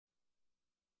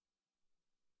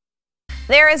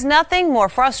There is nothing more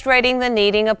frustrating than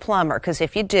needing a plumber, because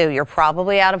if you do, you're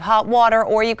probably out of hot water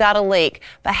or you've got a leak.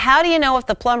 But how do you know if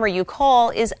the plumber you call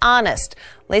is honest?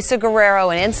 Lisa Guerrero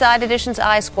and Inside Edition's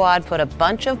iSquad put a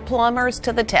bunch of plumbers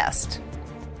to the test.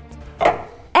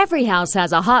 Every house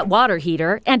has a hot water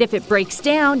heater, and if it breaks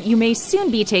down, you may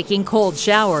soon be taking cold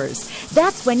showers.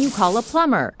 That's when you call a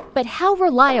plumber. But how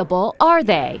reliable are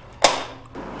they?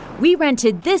 We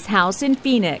rented this house in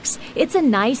Phoenix. It's a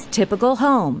nice, typical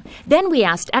home. Then we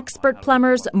asked expert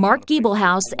plumbers Mark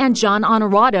Giebelhaus and John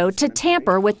Honorado to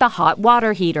tamper with the hot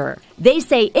water heater. They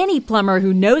say any plumber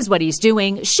who knows what he's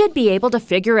doing should be able to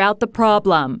figure out the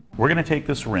problem. We're going to take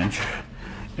this wrench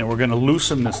and we're going to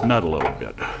loosen this nut a little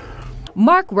bit.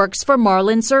 Mark works for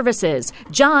Marlin Services,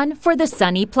 John for the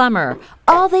Sunny Plumber.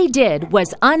 All they did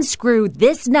was unscrew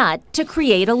this nut to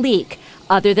create a leak.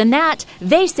 Other than that,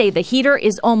 they say the heater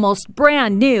is almost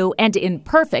brand new and in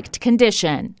perfect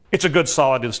condition. It's a good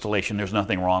solid installation. There's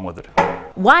nothing wrong with it.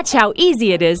 Watch how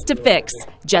easy it is to fix.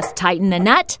 Just tighten the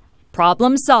nut,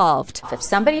 problem solved. If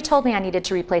somebody told me I needed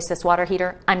to replace this water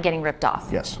heater, I'm getting ripped off.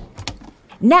 Yes.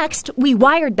 Next, we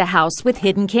wired the house with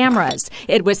hidden cameras.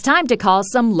 It was time to call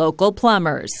some local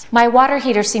plumbers. My water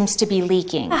heater seems to be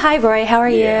leaking. Hi, Roy. How are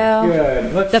you?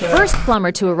 Good. The first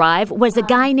plumber to arrive was a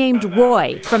guy named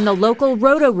Roy from the local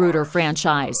Roto-Rooter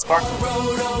franchise.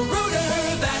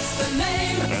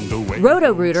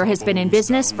 Roto-Rooter has been in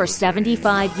business for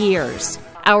 75 years.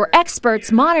 Our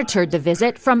experts monitored the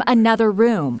visit from another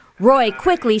room. Roy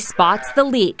quickly spots the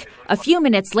leak. A few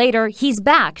minutes later, he's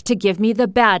back to give me the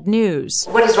bad news.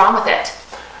 What is wrong with it?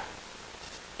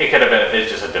 It could have been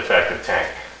just a defective tank.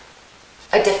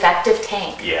 A defective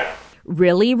tank? Yeah.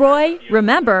 Really, Roy?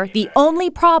 Remember, the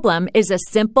only problem is a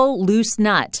simple loose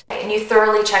nut. And you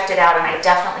thoroughly checked it out, and I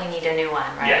definitely need a new one,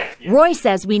 right? Yeah. Roy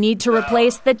says we need to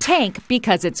replace the tank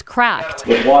because it's cracked.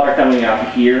 With water coming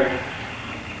out here,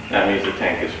 that means the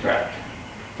tank is cracked.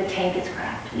 The tank is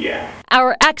cracked? Yeah.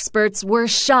 Our experts were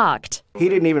shocked. He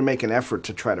didn't even make an effort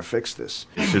to try to fix this.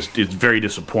 It's very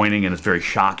disappointing and it's very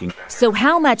shocking. So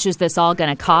how much is this all going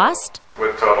to cost?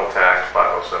 With total tax,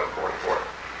 $507.44.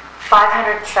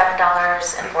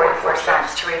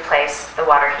 $507.44 to replace the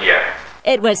water heater. Yeah.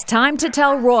 It was time to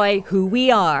tell Roy who we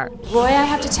are. Roy, I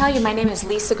have to tell you, my name is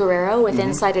Lisa Guerrero with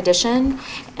Inside Edition,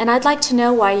 and I'd like to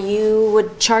know why you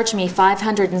would charge me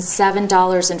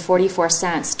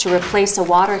 $507.44 to replace a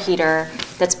water heater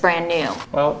that's brand new.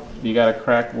 Well, you got a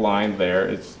cracked line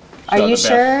there. Are you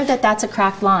sure that that's a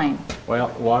cracked line?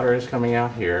 Well, water is coming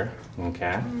out here.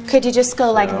 Okay. Could you just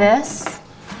go like this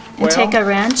and take a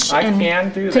wrench? I can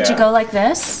do that. Could you go like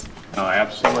this? Oh,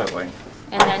 absolutely.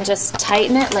 And then just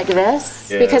tighten it like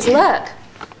this? Yeah. Because look,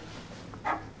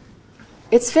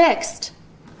 it's fixed.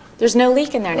 There's no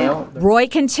leak in there now. Roy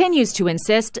continues to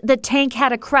insist the tank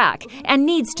had a crack and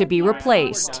needs to be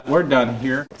replaced. We're done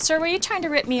here. Sir, were you trying to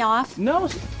rip me off? No.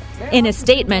 In a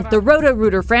statement, the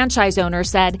Roto-Rooter franchise owner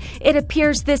said, "It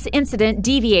appears this incident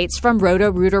deviates from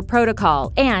Roto-Rooter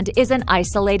protocol and is an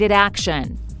isolated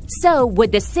action." So,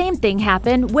 would the same thing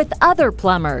happen with other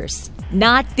plumbers?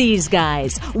 Not these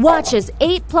guys. Watch as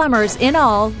 8 plumbers in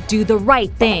all do the right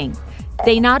thing.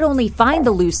 They not only find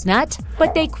the loose nut,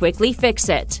 but they quickly fix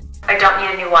it. I don't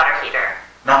need a new water heater.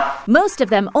 No. Most of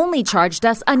them only charged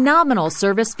us a nominal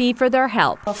service fee for their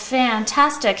help. Well,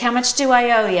 fantastic. How much do I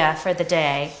owe you for the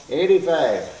day?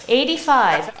 $85.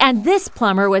 $85. And this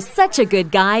plumber was such a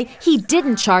good guy, he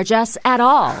didn't charge us at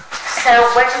all. So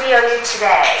what do we owe you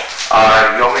today?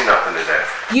 You owe me nothing today.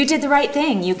 You did the right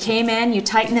thing. You came in, you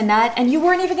tightened the nut, and you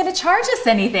weren't even going to charge us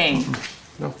anything.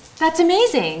 No. That's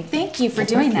amazing. Thank you for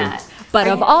doing that. But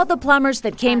of all the plumbers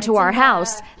that came to our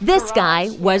house, this guy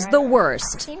was the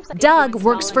worst. Doug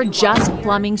works for Just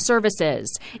Plumbing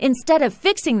Services. Instead of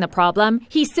fixing the problem,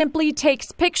 he simply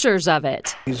takes pictures of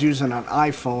it. He's using an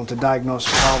iPhone to diagnose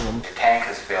a problem. The tank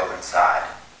has failed inside.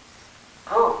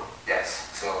 Oh. Yes,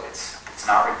 so it's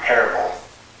not repairable.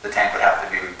 The tank would have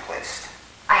to be replaced,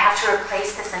 I have to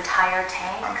replace this entire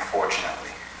tank? unfortunately.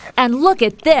 And look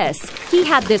at this. He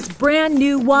had this brand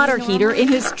new water heater in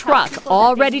his truck,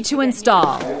 all ready to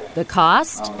install. The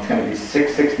cost? It's going to be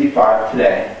 $665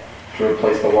 today to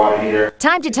replace the water heater.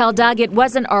 Time to tell Doug it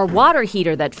wasn't our water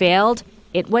heater that failed.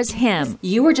 It was him.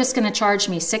 You were just going to charge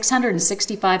me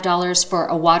 $665 for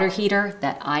a water heater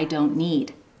that I don't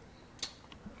need.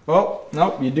 Well,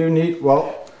 no, you do need,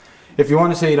 well, if you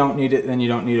want to say you don't need it, then you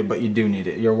don't need it, but you do need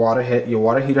it. Your water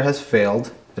heater has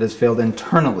failed. It has failed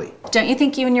internally. Don't you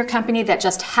think you and your company that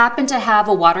just happened to have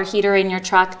a water heater in your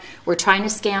truck were trying to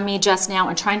scam me just now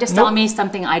and trying to sell me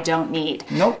something I don't need?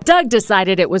 Nope. Doug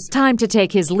decided it was time to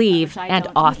take his leave, and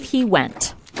off he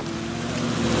went.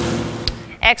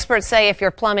 Experts say if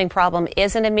your plumbing problem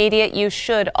isn't immediate, you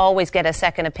should always get a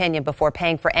second opinion before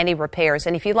paying for any repairs.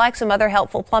 And if you'd like some other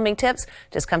helpful plumbing tips,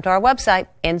 just come to our website,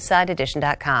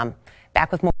 InsideEdition.com.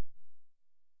 Back with more.